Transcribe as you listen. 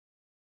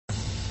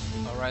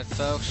Alright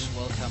folks,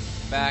 welcome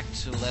back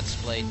to Let's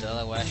Play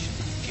Delaware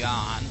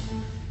Gone.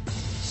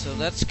 So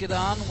let's get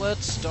on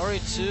with Story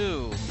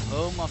 2,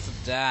 Home of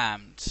the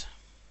Damned.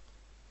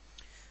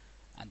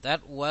 And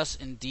that was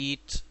indeed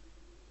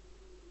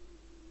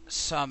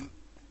some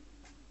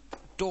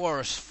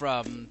doors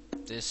from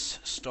this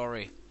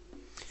story.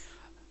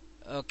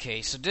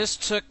 Okay, so this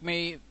took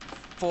me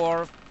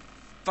for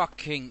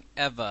fucking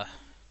ever.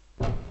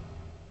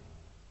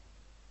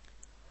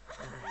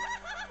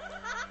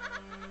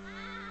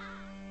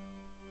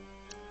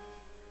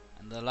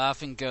 The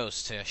laughing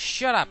ghost here.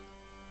 Shut up!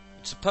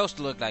 It's supposed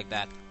to look like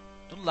that.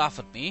 Don't laugh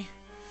at me.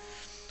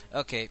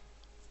 Okay.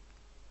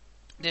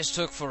 This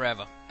took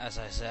forever, as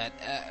I said.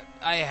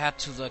 I had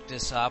to look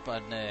this up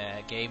on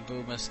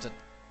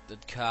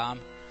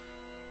GameBoomers.com.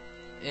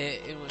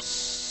 It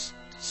was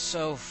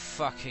so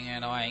fucking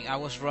annoying. I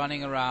was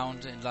running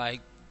around in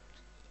like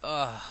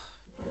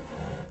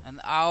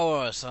an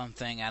hour or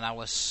something, and I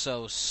was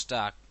so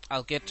stuck.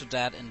 I'll get to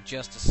that in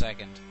just a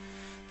second.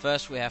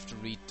 First we have to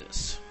read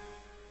this.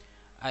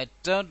 I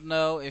don't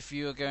know if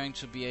you are going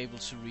to be able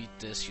to read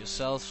this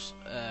yourselves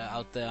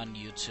out there on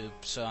YouTube,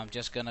 so I'm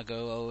just gonna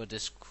go over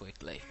this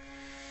quickly.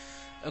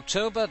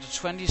 October the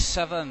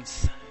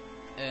 27th,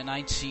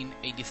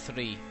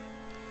 1983.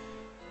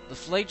 The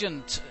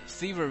flagrant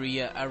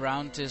thievery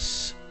around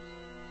this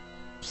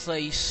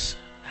place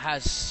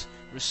has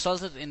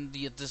resulted in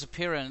the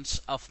disappearance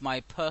of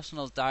my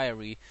personal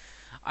diary.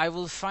 I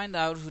will find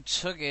out who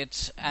took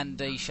it, and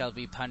they shall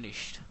be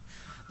punished.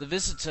 The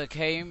visitor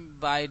came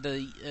by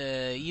the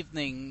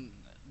evening.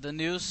 The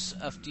news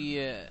of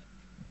the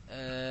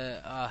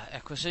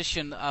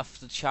acquisition of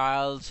the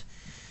child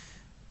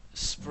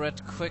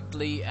spread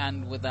quickly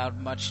and without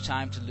much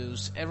time to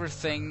lose.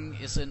 Everything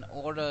is in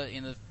order.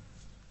 In a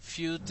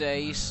few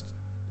days,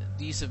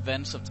 these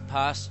events of the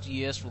past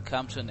years will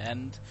come to an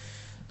end.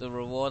 The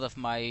reward of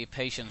my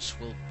patience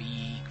will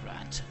be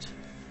granted.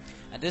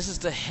 And this is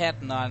the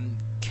head nun,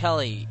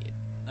 Kelly.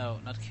 No,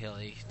 not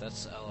Kelly.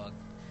 That's our...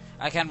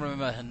 I can't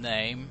remember her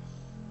name,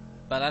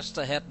 but that's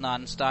the head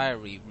nun's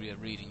diary we are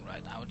reading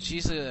right now.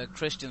 She's a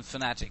Christian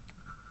fanatic.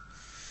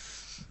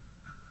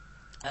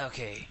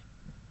 Okay.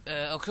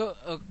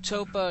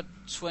 October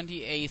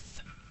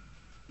 28th,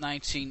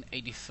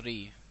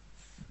 1983.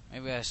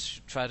 Maybe I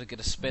should try to get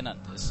a spin on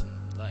this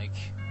and, like...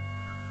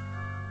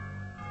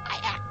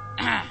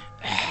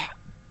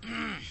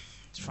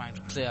 trying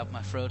to clear up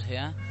my throat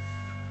here.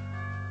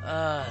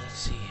 Let's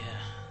see here.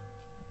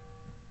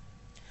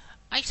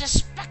 I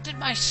suspected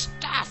my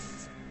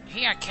staff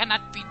here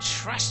cannot be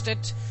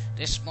trusted.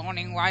 This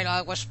morning, while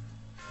I was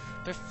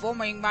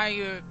performing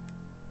my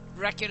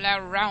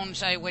regular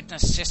rounds, I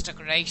witnessed Sister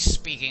Grace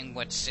speaking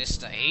with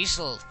Sister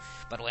Hazel.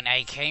 But when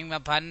I came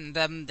upon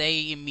them,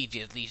 they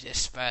immediately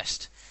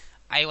dispersed.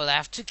 I will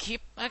have to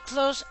keep a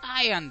close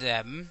eye on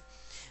them.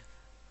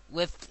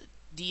 With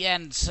the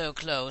end so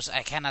close,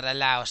 I cannot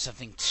allow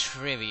something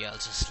trivial to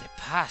slip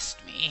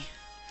past me.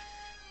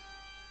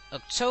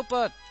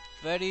 October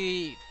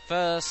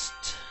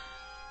 31st,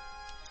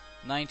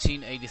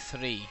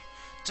 1983.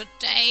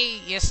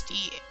 Today is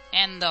the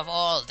end of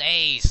all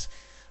days.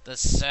 The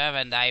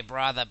servant I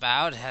brought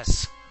about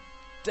has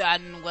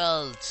done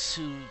well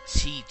to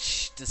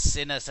teach the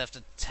sinners of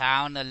the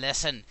town a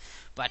lesson,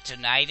 but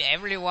tonight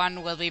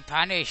everyone will be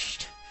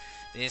punished.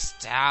 This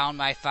town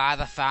my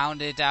father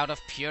founded out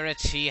of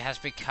purity has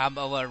become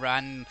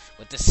overrun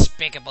with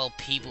despicable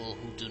people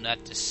who do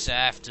not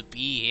deserve to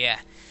be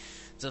here.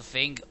 To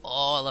think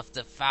all of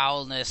the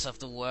foulness of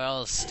the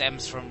world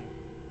stems from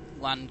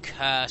one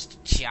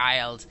cursed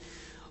child.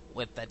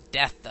 With the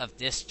death of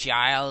this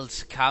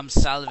child comes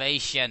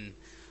salvation.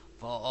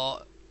 For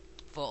all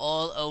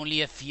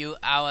only a few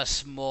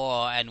hours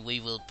more, and we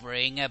will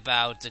bring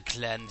about the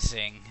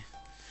cleansing.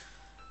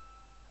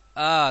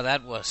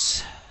 That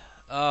was...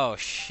 Oh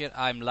shit,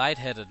 I'm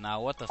lightheaded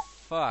now. What the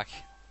fuck?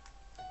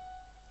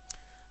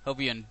 Hope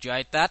you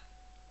enjoyed that.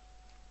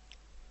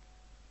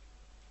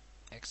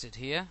 Exit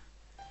here.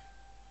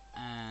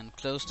 And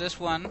close this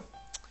one.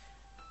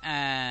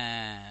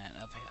 And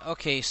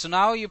okay, so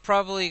now you're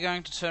probably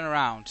going to turn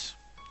around.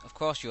 Of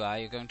course you are.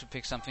 You're going to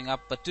pick something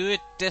up, but do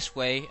it this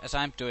way as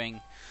I'm doing,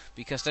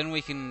 because then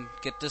we can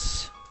get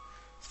this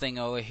thing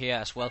over here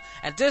as well.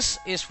 And this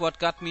is what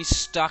got me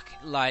stuck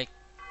like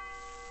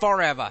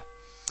forever.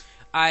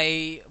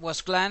 I was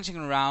glancing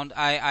around.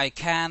 I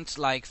can't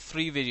like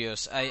 3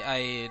 videos.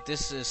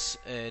 This is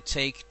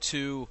take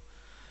 2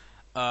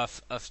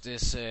 of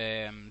this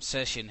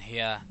session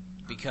here,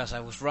 because I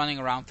was running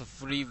around for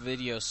 3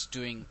 videos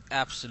doing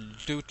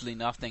absolutely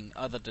nothing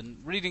other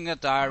than reading a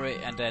diary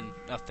and then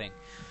nothing.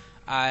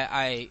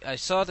 I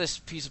saw this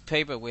piece of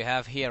paper we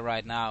have here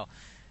right now,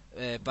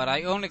 but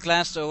I only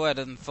glanced over it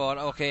and thought,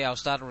 okay, I'll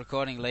start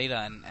recording later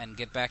and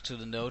get back to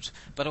the notes.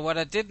 But what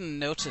I didn't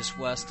notice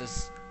was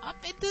this,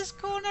 up in this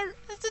corner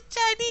is a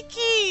tiny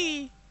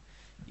key.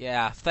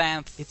 Yeah,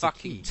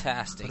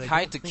 fan-fucking-tastic.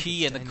 Hide the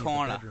key in the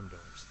corner.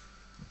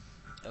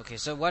 Okay,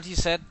 so what he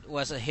said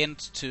was a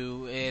hint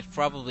to it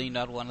probably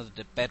not one of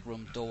the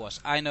bedroom doors.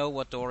 I know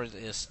what door it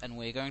is, and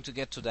we're going to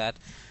get to that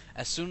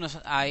as soon as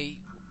I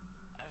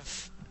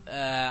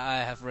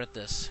have read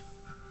this.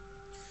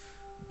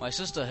 My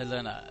sister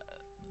Helena.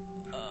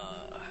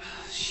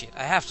 Shit,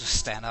 I have to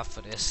stand up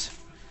for this.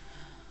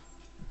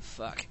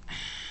 Fuck.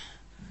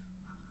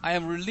 I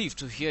am relieved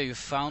to hear you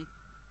found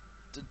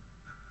the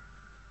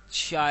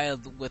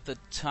child with the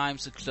time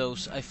so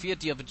close. I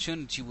feared the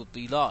opportunity would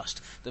be lost.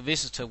 The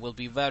visitor will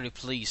be very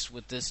pleased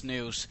with this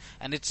news,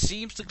 and it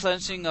seems the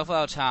cleansing of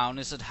our town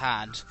is at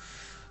hand.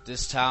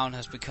 This town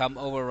has become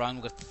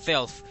overrun with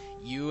filth.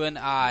 You and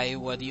I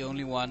were the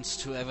only ones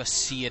to ever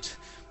see it,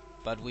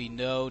 but we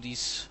know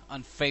these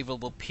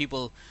unfavorable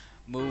people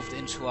moved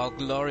into our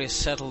glorious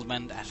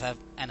settlement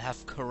and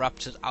have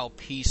corrupted our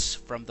peace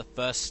from the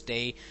first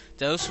day.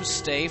 Those who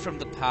stay from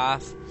the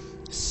path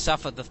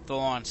suffer the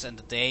thorns, and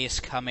the day is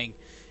coming.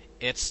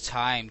 It's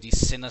time these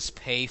sinners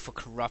pay for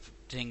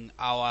corrupting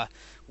our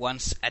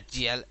once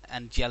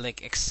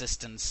angelic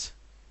existence.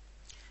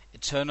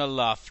 Eternal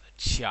love,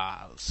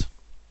 Charles.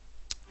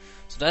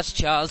 So that's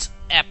Charles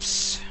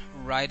Epps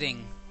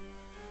writing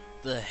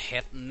the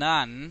head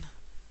nun,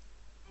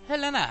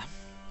 Helena.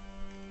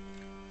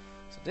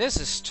 So this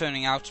is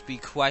turning out to be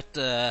quite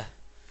the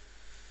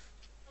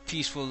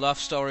peaceful love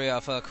story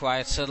of a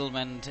quiet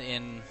settlement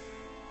in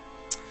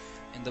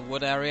the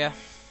wood area.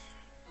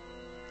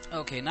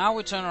 Okay, now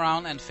we turn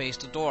around and face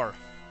the door.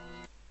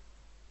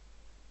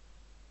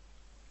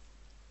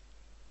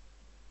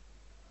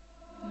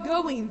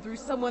 Going through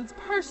someone's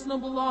personal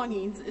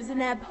belongings is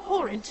an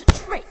abhorrent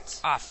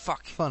trait. Ah,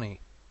 fuck. Funny.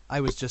 I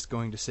was just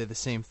going to say the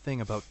same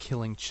thing about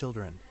killing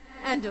children.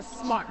 And a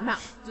smart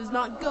mouth does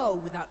not go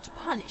without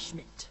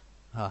punishment.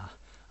 Ah,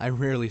 I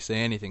rarely say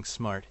anything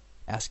smart.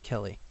 Ask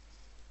Kelly.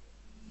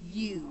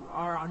 You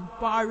are on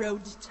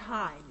borrowed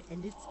time,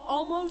 and it's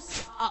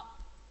almost up.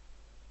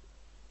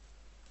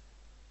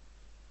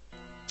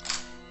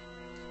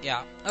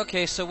 Yeah,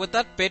 okay, so with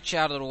that bitch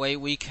out of the way,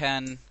 we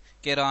can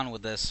get on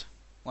with this.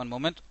 One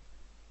moment.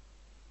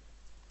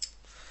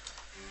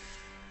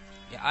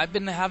 Yeah, I've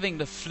been having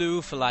the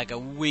flu for like a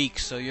week,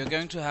 so you're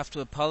going to have to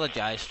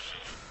apologize.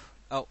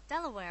 Oh.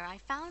 Delaware, I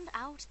found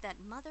out that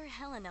Mother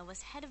Helena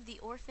was head of the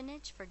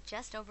orphanage for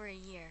just over a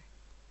year.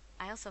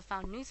 I also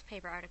found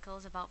newspaper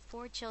articles about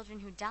 4 children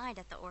who died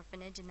at the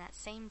orphanage in that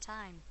same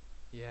time.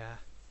 Yeah,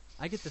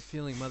 I get the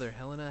feeling Mother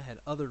Helena had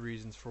other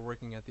reasons for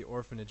working at the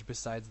orphanage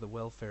besides the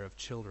welfare of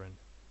children.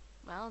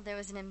 Well, there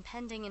was an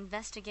impending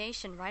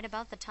investigation right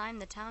about the time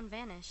the town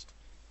vanished.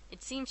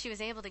 It seems she was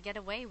able to get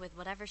away with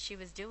whatever she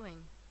was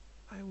doing.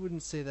 I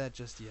wouldn't say that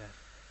just yet.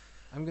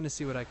 I'm gonna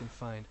see what I can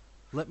find.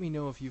 Let me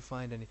know if you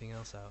find anything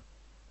else out.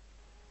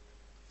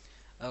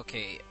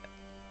 Okay.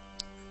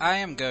 I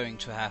am going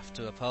to have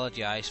to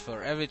apologize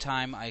for every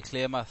time I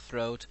clear my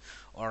throat,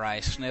 or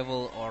I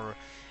snivel, or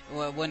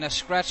when I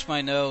scratch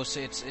my nose,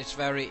 it's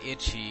very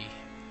itchy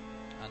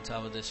on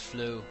top of this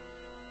flu,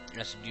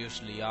 as it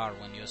usually are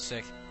when you're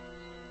sick.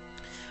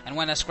 And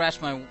when I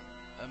scratch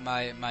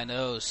my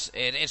nose,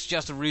 it's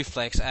just a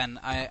reflex, and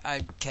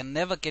I can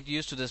never get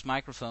used to this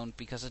microphone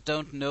because I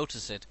don't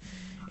notice it.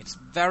 It's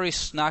very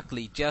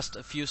snuggly, just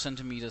a few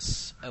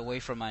centimeters away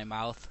from my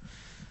mouth.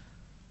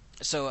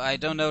 So I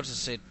don't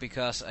notice it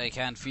because I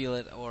can't feel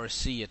it or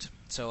see it.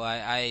 So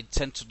I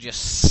tend to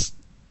just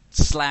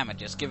slam it,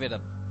 just give it a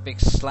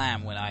big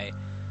slam when I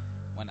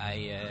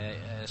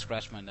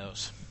scratch my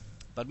nose.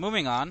 But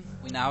moving on,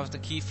 we now have the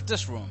key for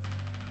this room.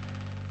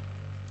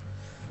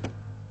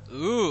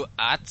 Ooh,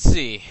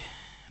 artsy.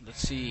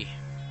 Let's see.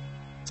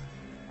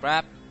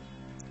 Crap.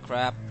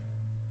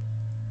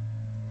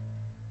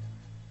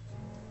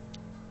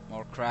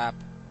 More crap.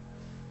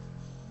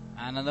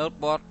 And a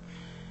notebook.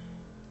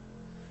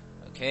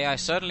 Okay, I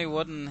certainly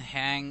wouldn't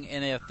hang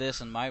any of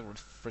this in my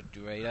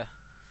refrigerator.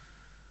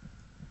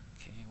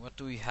 Okay, what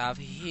do we have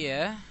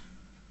here?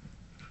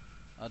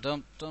 Oh,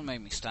 don't make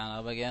me stand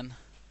up again.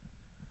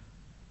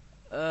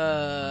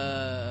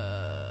 I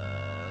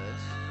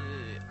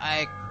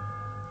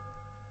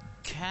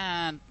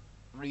can't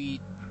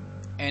read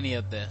any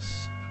of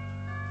this.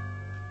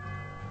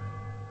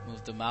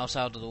 Move the mouse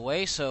out of the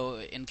way, so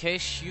in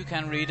case you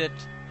can read it,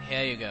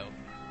 here you go.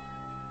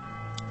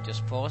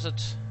 Just pause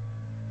it.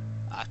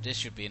 This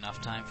should be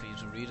enough time for you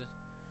to read it.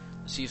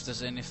 Let's see if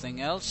there's anything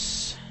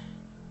else.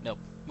 Nope.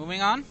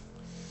 Moving on.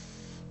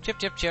 Chip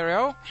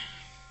cheerio.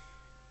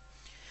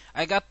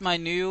 I got my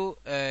new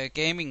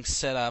gaming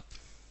setup.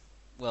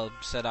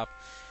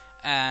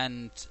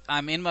 And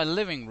I'm in my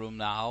living room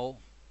now,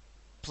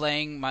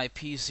 playing my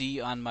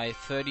PC on my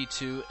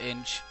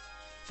 32-inch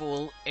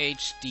full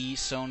HD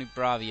Sony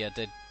Bravia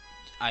that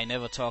I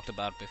never talked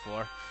about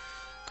before.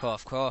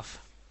 Cough, cough.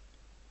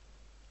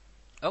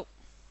 Oh.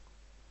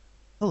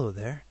 Hello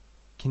there.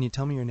 Can you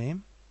tell me your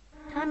name?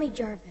 Tommy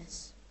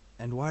Jarvis.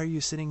 And why are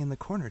you sitting in the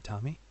corner,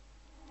 Tommy?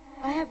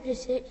 I have to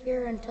sit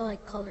here until I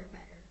color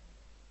better.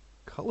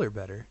 Color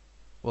better?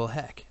 Well,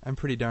 heck, I'm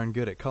pretty darn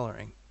good at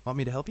coloring. Want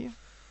me to help you?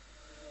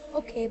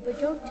 Okay, but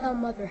don't tell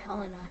Mother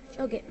Helena.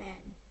 She'll get mad.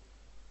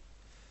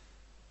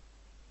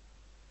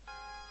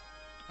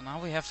 And now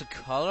we have to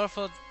color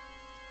for...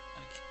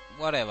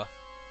 Whatever.